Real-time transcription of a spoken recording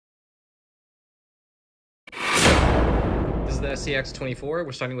the SCX24.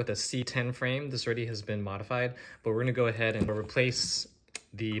 We're starting with a C10 frame. This already has been modified, but we're gonna go ahead and replace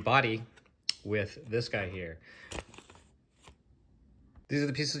the body with this guy here. These are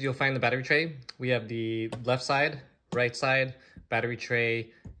the pieces you'll find in the battery tray. We have the left side, right side, battery tray,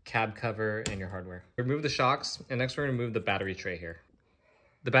 cab cover, and your hardware. Remove the shocks, and next we're gonna remove the battery tray here.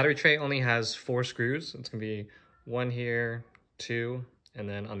 The battery tray only has 4 screws. It's gonna be 1 here, 2, and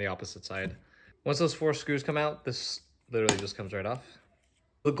then on the opposite side. Once those 4 screws come out, this literally just comes right off.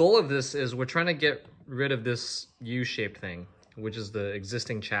 The goal of this is we're trying to get rid of this U-shaped thing, which is the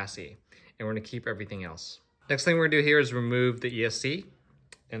existing chassis, and we're gonna keep everything else. Next thing we're gonna do here is remove the ESC,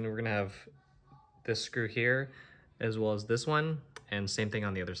 and we're gonna have this screw here, as well as this one, and same thing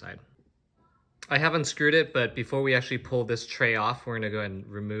on the other side. I haven't screwed it, but before we actually pull this tray off, we're gonna go ahead and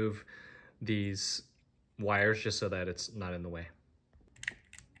remove these wires just so that it's not in the way.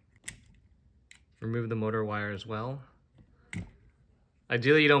 Remove the motor wire as well.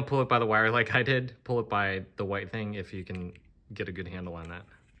 Ideally, you don't pull it by the wire like I did. Pull it by the white thing if you can get a good handle on that.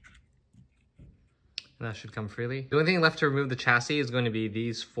 And that should come freely. The only thing left to remove the chassis is going to be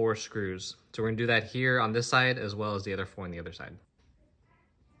these 4 screws. So we're gonna do that here on this side as well as the other 4 on the other side.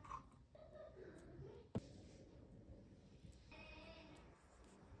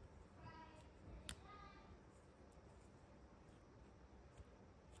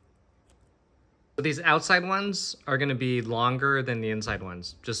 So these outside ones are gonna be longer than the inside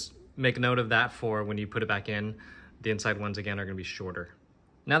ones. Just make note of that for when you put it back in. The inside ones, again, are gonna be shorter.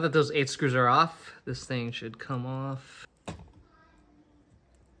 Now that those 8 screws are off, this thing should come off.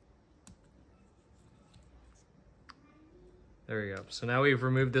 There we go. So now we've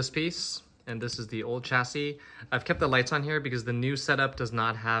removed this piece, and this is the old chassis. I've kept the lights on here because the new setup does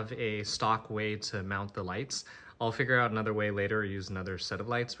not have a stock way to mount the lights. I'll figure out another way later, use another set of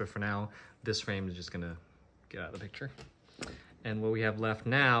lights, but for now, this frame is just gonna get out of the picture. And what we have left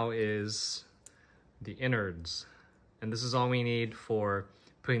now is the innards. And this is all we need for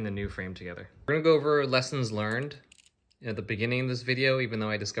putting the new frame together. We're gonna go over lessons learned at the beginning of this video, even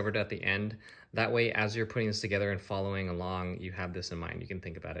though I discovered it at the end. That way, as you're putting this together and following along, you have this in mind, you can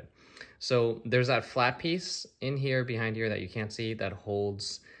think about it. So there's that flat piece in here, behind here, that you can't see, that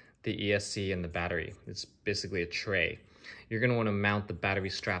holds the ESC and the battery. It's basically a tray. You're gonna wanna mount the battery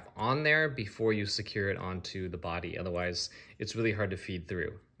strap on there before you secure it onto the body. Otherwise, it's really hard to feed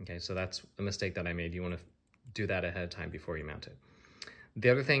through. Okay, so that's a mistake that I made. You wanna do that ahead of time before you mount it. The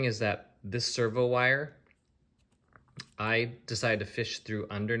other thing is that this servo wire, I decided to fish through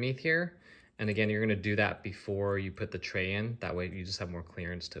underneath here. And again, you're gonna do that before you put the tray in. That way you just have more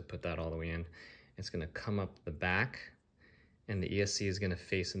clearance to put that all the way in. It's gonna come up the back, and the ESC is gonna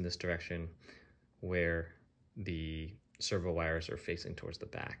face in this direction where the servo wires are facing towards the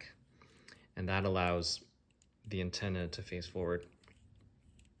back. And that allows the antenna to face forward,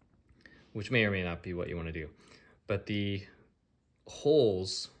 which may or may not be what you wanna do. But the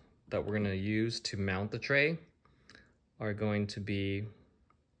holes that we're gonna use to mount the tray are going to be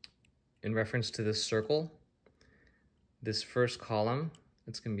in reference to this circle. This first column,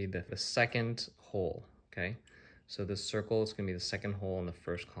 it's gonna be the second hole, okay? So this circle is gonna be the second hole in the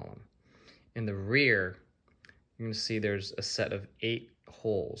first column. In the rear, you're gonna see there's a set of 8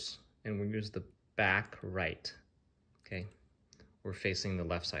 holes, and we'll use the back right, okay? We're facing the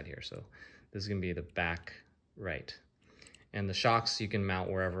left side here, so this is gonna be the back right. And the shocks you can mount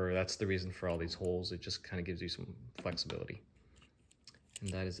wherever. That's the reason for all these holes. It just kind of gives you some flexibility.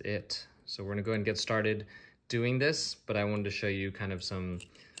 And that is it. So we're gonna go ahead and get started doing this, but I wanted to show you kind of some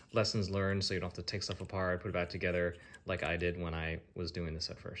lessons learned so you don't have to take stuff apart, put it back together like I did when I was doing this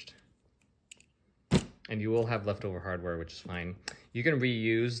at first. And you will have leftover hardware, which is fine. You can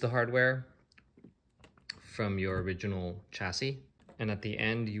reuse the hardware from your original chassis. And at the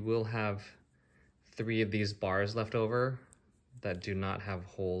end, you will have 3 of these bars left over that do not have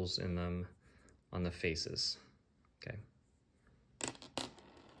holes in them on the faces, okay?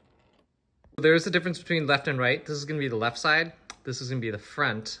 There is a difference between left and right. This is gonna be the left side. This is gonna be the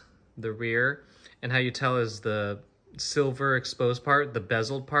front, the rear. And how you tell is the silver exposed part, the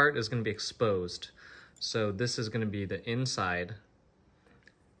bezeled part is gonna be exposed. So this is gonna be the inside,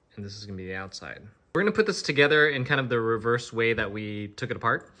 and this is gonna be the outside. We're gonna put this together in kind of the reverse way that we took it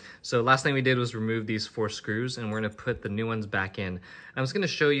apart. So last thing we did was remove these 4 screws, and we're gonna put the new ones back in. I'm just gonna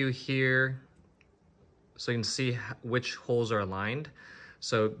show you here so you can see which holes are aligned.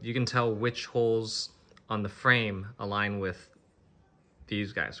 So you can tell which holes on the frame align with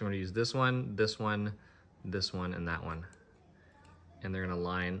these guys. So we're gonna use this one, this one, this one, and that one. And they're gonna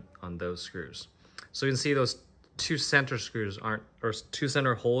align on those screws. So you can see those 2 center screws aren't, or 2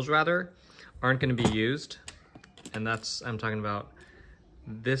 center holes rather, aren't gonna be used. and I'm talking about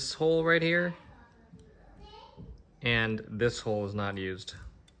this hole right here, and this hole is not used.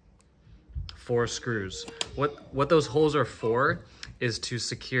 4 screws. What those holes are for is to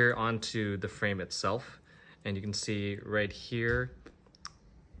secure onto the frame itself. And you can see right here,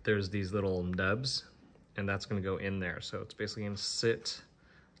 there's these little nubs, and that's gonna go in there. So it's basically gonna sit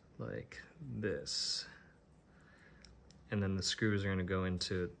like this. And then the screws are gonna go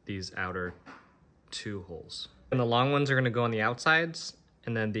into these outer 2 holes. And the long ones are gonna go on the outsides,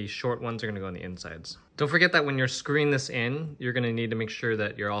 and then the short ones are gonna go on the insides. Don't forget that when you're screwing this in, you're gonna need to make sure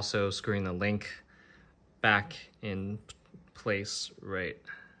that you're also screwing the link back in place right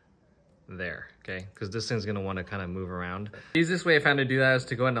there, okay? Because this thing's gonna wanna kind of move around. The easiest way I found to do that is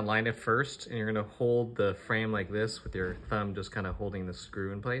to go ahead and align it first, and you're gonna hold the frame like this with your thumb just kind of holding the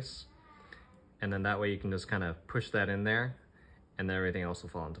screw in place. And then that way you can just kind of push that in there, and then everything else will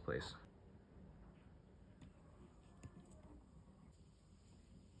fall into place.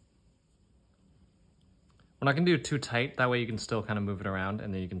 We're not gonna do it too tight, that way you can still kind of move it around,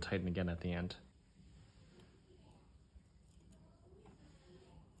 and then you can tighten again at the end.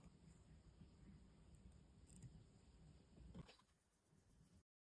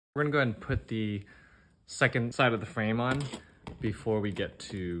 We're gonna go ahead and put the second side of the frame on before we get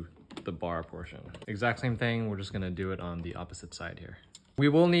to the bar portion. Exact same thing, we're just gonna do it on the opposite side here. We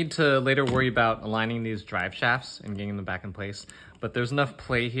will need to later worry about aligning these drive shafts and getting them back in place, but there's enough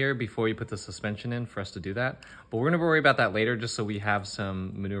play here before you put the suspension in for us to do that. But we're gonna worry about that later just so we have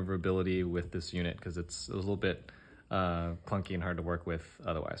some maneuverability with this unit, because it was a little bit clunky and hard to work with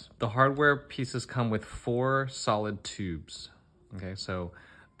otherwise. The hardware pieces come with 4 solid tubes. Okay, so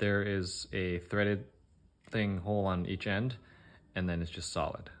there is a threaded hole on each end, and then it's just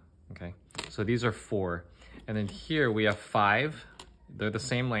solid. Okay, so these are 4. And then here we have 5. They're the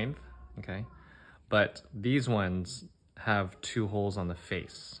same length, okay? But these ones have 2 holes on the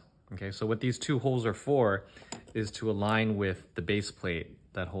face, okay? So what these 2 holes are for is to align with the base plate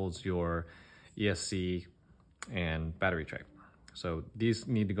that holds your ESC and battery tray. So these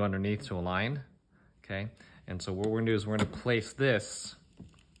need to go underneath to align, okay? And so what we're gonna do is we're gonna place this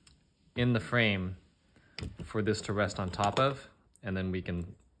in the frame for this to rest on top of, and then we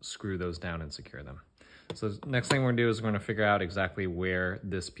can screw those down and secure them. So the next thing we're gonna do is we're gonna figure out exactly where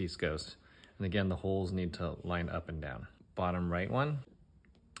this piece goes. And again, the holes need to line up and down. Bottom right one.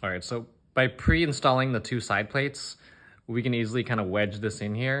 All right, so by pre-installing the 2 side plates, we can easily kind of wedge this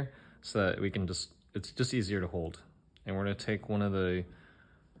in here so that we can it's just easier to hold. And we're gonna take one of the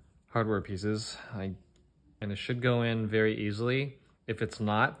hardware pieces, and it should go in very easily. If it's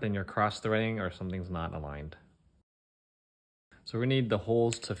not, then you're cross-threading or something's not aligned. So we need the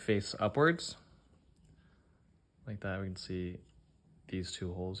holes to face upwards. Like that, we can see these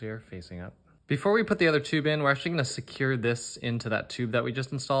 2 holes here facing up. Before we put the other tube in, we're actually gonna secure this into that tube that we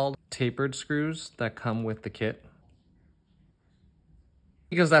just installed. Tapered screws that come with the kit.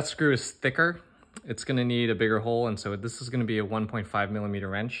 Because that screw is thicker, it's gonna need a bigger hole, and so this is gonna be a 1.5 millimeter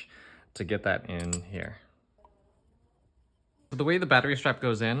wrench to get that in here. So the way the battery strap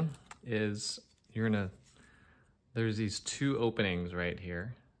goes in is there's these 2 openings right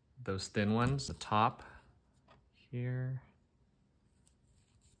here. Those thin ones, the top here.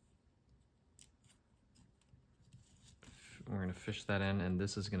 We're gonna fish that in, and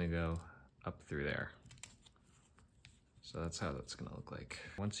this is gonna go up through there. So that's how that's gonna look like.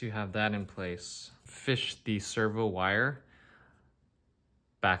 Once you have that in place, fish the servo wire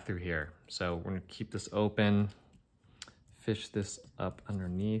back through here. So we're gonna keep this open, fish this up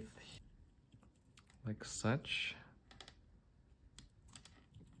underneath like such.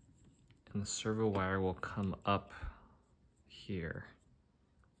 And the servo wire will come up here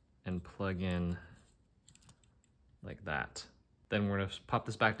and plug in like that. Then we're gonna pop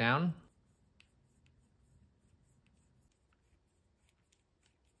this back down.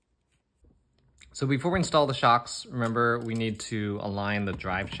 So before we install the shocks, remember we need to align the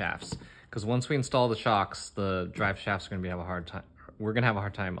drive shafts, because once we install the shocks, the drive shafts are gonna have a hard time. We're gonna have a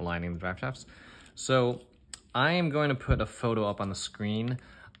hard time aligning the drive shafts. So I am going to put a photo up on the screen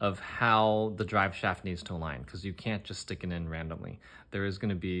of how the drive shaft needs to align, because you can't just stick it in randomly. There is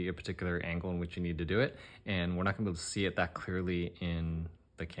gonna be a particular angle in which you need to do it, and we're not gonna be able to see it that clearly in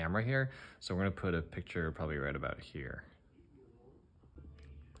the camera here. So we're gonna put a picture probably right about here.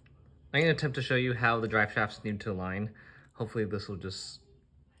 I'm gonna attempt to show you how the drive shafts need to align. Hopefully this will just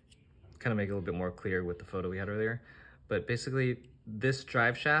kind of make it a little bit more clear with the photo we had earlier. But basically, this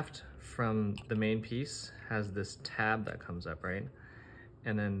drive shaft from the main piece has this tab that comes up, right?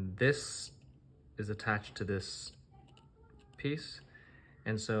 And then this is attached to this piece.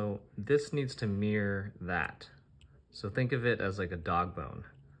 And so this needs to mirror that. So think of it as like a dog bone.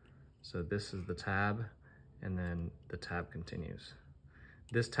 So this is the tab, and then the tab continues.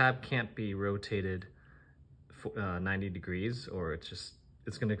 This tab can't be rotated 90 degrees, or it's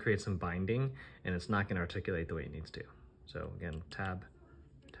gonna create some binding, and it's not gonna articulate the way it needs to. So again, tab,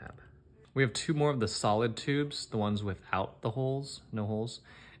 tab. We have two more of the solid tubes, the ones without the holes, no holes.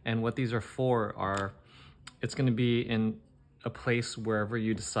 And what these are for are, it's gonna be in a place wherever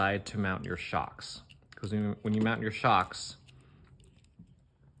you decide to mount your shocks. Because when you mount your shocks,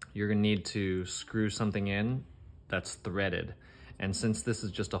 you're gonna need to screw something in that's threaded. And since this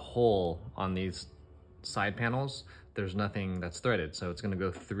is just a hole on these side panels, there's nothing that's threaded. So it's gonna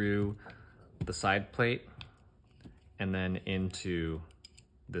go through the side plate and then into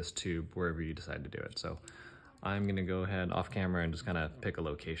this tube wherever you decide to do it. So I'm gonna go ahead off camera and just kind of pick a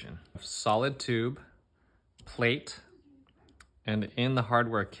location. Solid tube, plate, and in the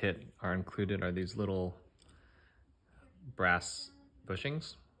hardware kit are included are these little brass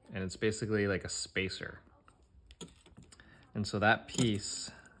bushings, and it's basically like a spacer. And so that piece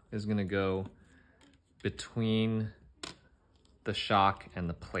is gonna go between the shock and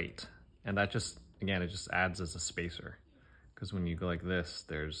the plate. And that just, again, it just adds as a spacer. Because when you go like this,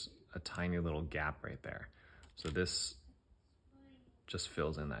 there's a tiny little gap right there. So this just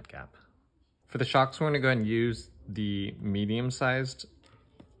fills in that gap. For the shocks, we're gonna go ahead and use the medium-sized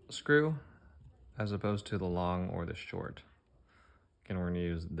screw as opposed to the long or the short. Again, we're gonna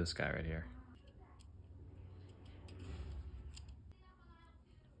use this guy right here.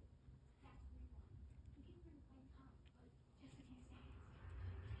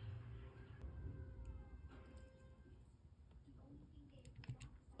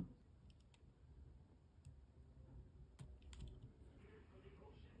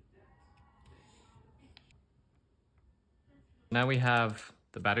 Now we have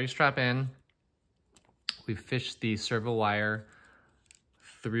the battery strap in. We've fished the servo wire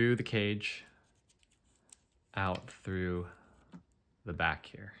through the cage, out through the back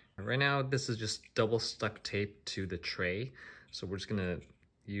here. Right now, this is just double stuck tape to the tray. So we're just gonna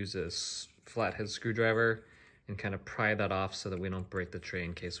use a flathead screwdriver and kind of pry that off so that we don't break the tray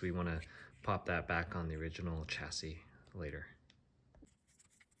in case we wanna pop that back on the original chassis later.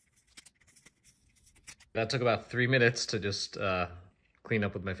 That took about 3 minutes to just clean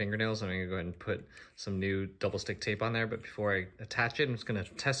up with my fingernails. I'm gonna go ahead and put some new double stick tape on there, but before I attach it, I'm just gonna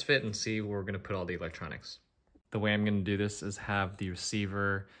test fit and see where we're gonna put all the electronics. The way I'm gonna do this is have the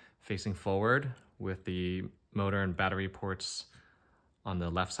receiver facing forward with the motor and battery ports on the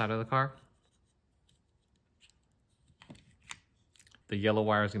left side of the car. The yellow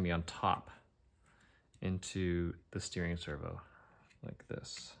wire is gonna be on top into the steering servo, like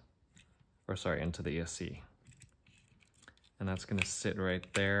this. Or sorry, into the ESC. And that's gonna sit right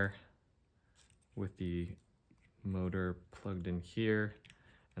there with the motor plugged in here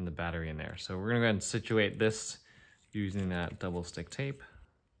and the battery in there. So we're gonna go ahead and situate this using that double stick tape.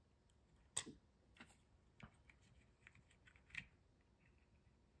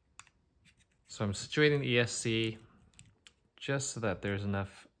 So I'm situating the ESC just so that there's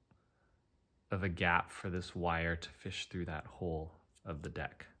enough of a gap for this wire to fish through that hole of the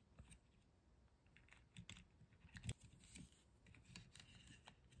deck.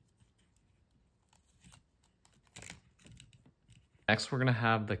 Next, we're gonna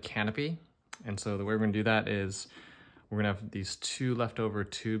have the canopy. And so the way we're gonna do that is we're gonna have these two leftover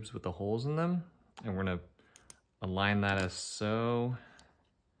tubes with the holes in them, and we're gonna align that as so,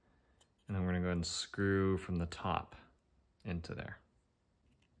 and then we're gonna go ahead and screw from the top into there.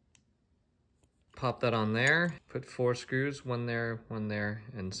 Pop that on there, put 4 screws, one there,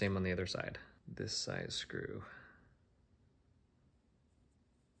 and same on the other side. This size screw.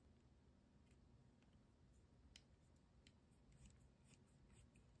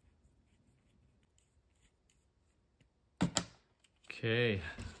 Okay,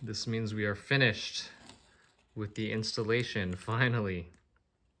 this means we are finished with the installation, finally.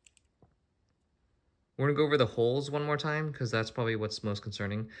 We're gonna go over the holes one more time because that's probably what's most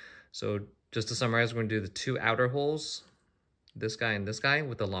concerning. So just to summarize, we're gonna do the 2 outer holes, this guy and this guy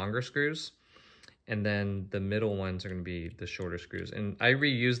with the longer screws, and then the middle ones are gonna be the shorter screws. And I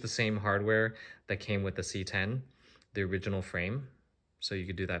reused the same hardware that came with the C10, the original frame. So you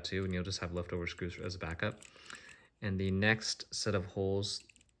could do that too, and you'll just have leftover screws as a backup. And the next set of holes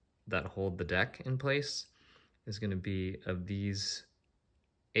that hold the deck in place is gonna be of these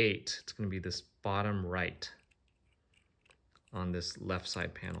 8. It's gonna be this bottom right on this left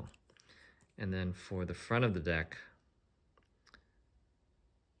side panel. And then for the front of the deck,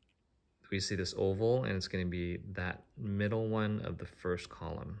 we see this oval, and it's gonna be that middle one of the first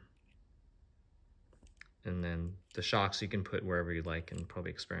column. And then the shocks you can put wherever you like and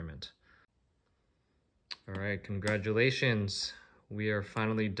probably experiment. All right, congratulations. We are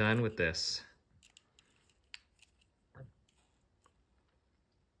finally done with this.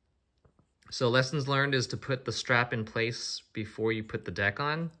 So lessons learned is to put the strap in place before you put the deck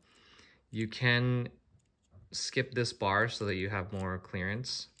on. You can skip this bar so that you have more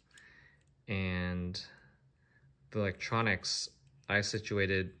clearance. And the electronics I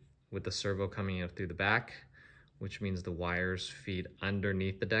situated with the servo coming in through the back, which means the wires feed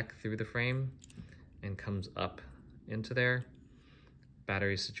underneath the deck through the frame and comes up into there.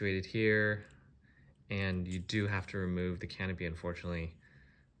 Battery situated here, and you do have to remove the canopy, unfortunately,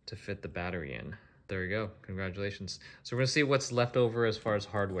 to fit the battery in. There we go, congratulations. So we're gonna see what's left over as far as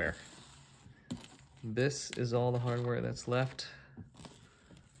hardware. This is all the hardware that's left.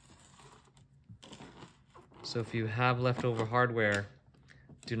 So if you have leftover hardware,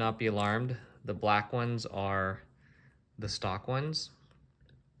 do not be alarmed. The black ones are the stock ones,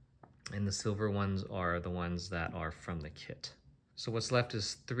 and the silver ones are the ones that are from the kit. So what's left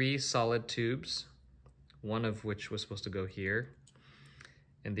is 3 solid tubes, one of which was supposed to go here.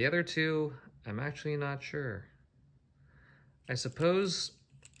 And the other 2, I'm actually not sure. I suppose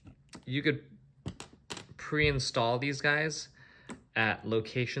you could pre-install these guys at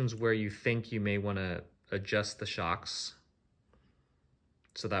locations where you think you may want to adjust the shocks,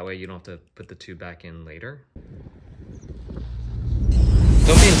 so that way you don't have to put the tube back in later.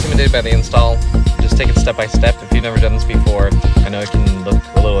 Don't be intimidated by the install. Just take it step by step. If you've never done this before, I know it can look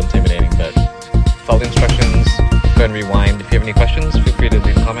a little intimidating, but follow the instructions, go ahead and rewind. If you have any questions, feel free to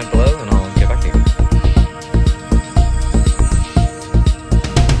leave